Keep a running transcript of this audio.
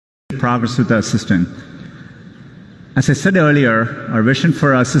progress with the assistant. As I said earlier, our vision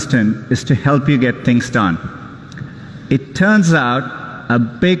for our assistant is to help you get things done. It turns out a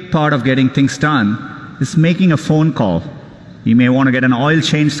big part of getting things done is making a phone call. You may want to get an oil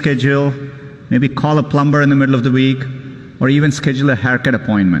change schedule, maybe call a plumber in the middle of the week, or even schedule a haircut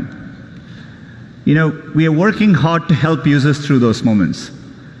appointment. You know, we are working hard to help users through those moments.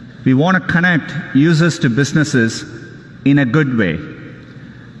 We want to connect users to businesses in a good way.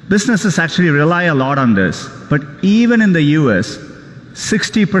 Businesses actually rely a lot on this, but even in the US,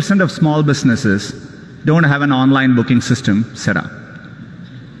 60% of small businesses don't have an online booking system set up.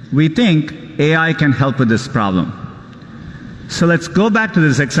 We think AI can help with this problem. So let's go back to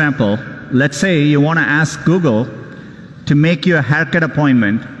this example. Let's say you want to ask Google to make you a haircut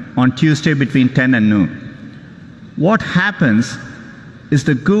appointment on Tuesday between 10 and noon. What happens is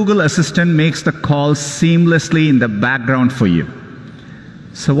the Google Assistant makes the call seamlessly in the background for you.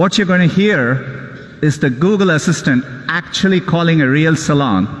 So what you're going to hear is the Google Assistant actually calling a real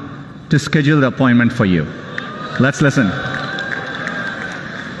salon to schedule the appointment for you. Let's listen.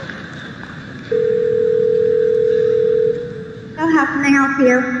 So how can I help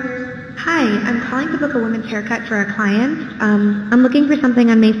you? Hi, I'm calling to book a women's haircut for a client. I'm looking for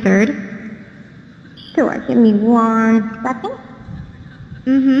something on May 3rd. Sure, give me 1 second.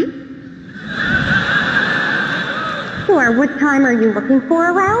 Sure, what time are you looking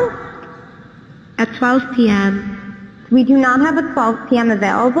for around? At 12 p.m. We do not have a 12 p.m.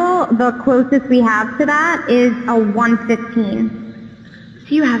 available. The closest we have to that is a 1:15.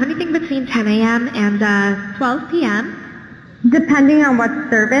 Do you have anything between 10 a.m. and 12 p.m.? Depending on what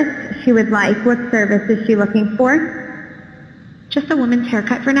service she would like. What service is she looking for? Just a woman's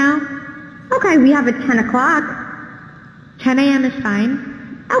haircut for now. Okay, we have a 10 o'clock. 10 a.m. is fine.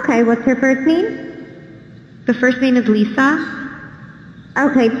 Okay, what's her first name? The first name is Lisa.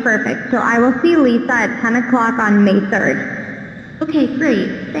 Okay, perfect. So I will see Lisa at 10 o'clock on May 3rd. Okay,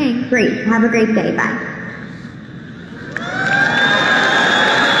 great. Thanks. Great. Have a great day. Bye.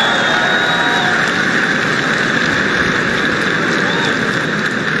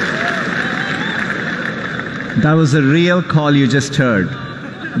 That was a real call you just heard.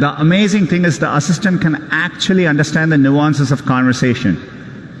 The amazing thing is the assistant can actually understand the nuances of conversation.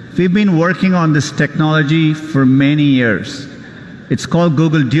 We've been working on this technology for many years. It's called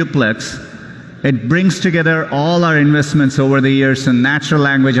Google Duplex. It brings together all our investments over the years in natural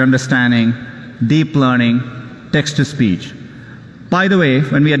language understanding, deep learning, text-to-speech. By the way,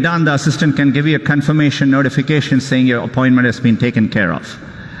 when we are done, the assistant can give you a confirmation notification saying your appointment has been taken care of.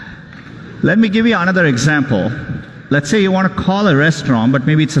 Let me give you another example. Let's say you want to call a restaurant, but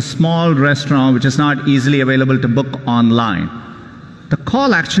maybe it's a small restaurant which is not easily available to book online. The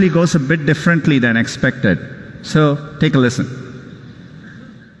call actually goes a bit differently than expected. So take a listen.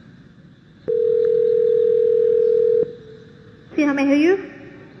 See how may I help you?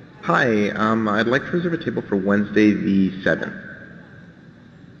 Hi, I'd like to reserve a table for Wednesday the 7th.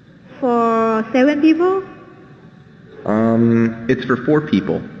 For 7 people? It's for 4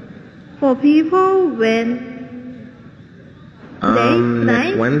 people. 4 people when? Today?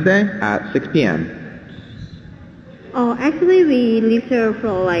 Next Wednesday at 6 p.m. Oh, actually we reserve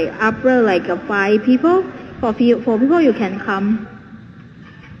for after 5 people. For 4 people you can come.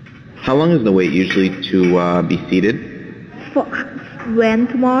 How long is the wait usually to be seated? For when,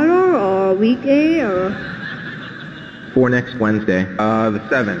 tomorrow or weekday or? For next Wednesday, the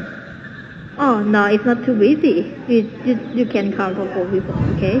 7th. Oh no, it's not too busy. You can come for 4 people,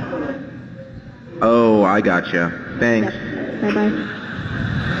 okay? Oh, I gotcha. Thanks. Yep. Bye bye.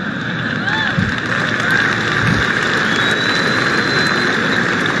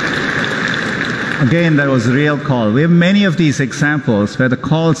 Again, that was a real call. We have many of these examples where the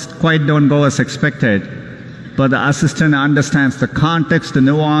calls quite don't go as expected, but the assistant understands the context, the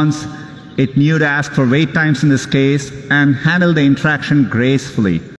nuance. It knew to ask for wait times in this case and handle the interaction gracefully.